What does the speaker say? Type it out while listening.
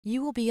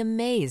You will be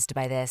amazed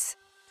by this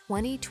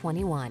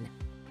 2021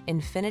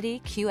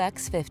 INFINITI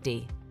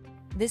QX50.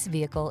 This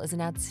vehicle is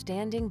an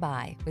outstanding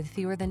buy with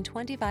fewer than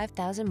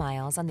 25,000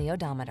 miles on the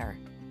odometer.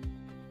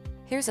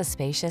 Here's a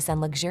spacious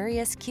and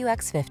luxurious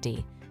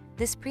QX50.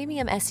 This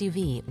premium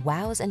SUV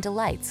wows and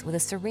delights with a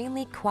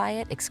serenely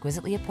quiet,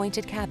 exquisitely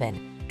appointed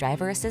cabin,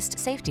 driver assist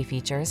safety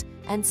features,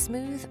 and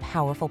smooth,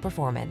 powerful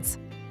performance.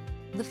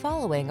 The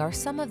following are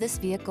some of this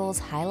vehicle's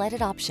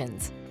highlighted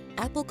options: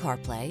 Apple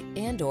CarPlay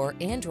and/or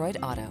Android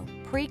Auto,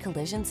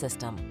 pre-collision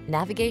system,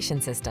 navigation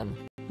system,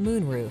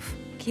 moonroof,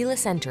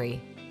 keyless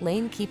entry,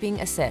 lane keeping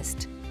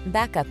assist,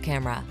 backup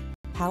camera,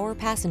 power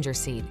passenger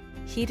seat,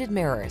 heated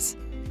mirrors,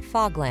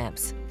 fog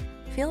lamps.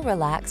 Feel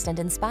relaxed and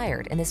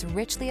inspired in this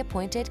richly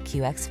appointed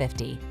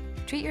QX50.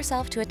 Treat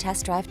yourself to a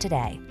test drive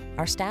today.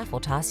 Our staff will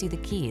toss you the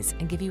keys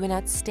and give you an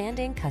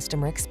outstanding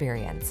customer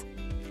experience.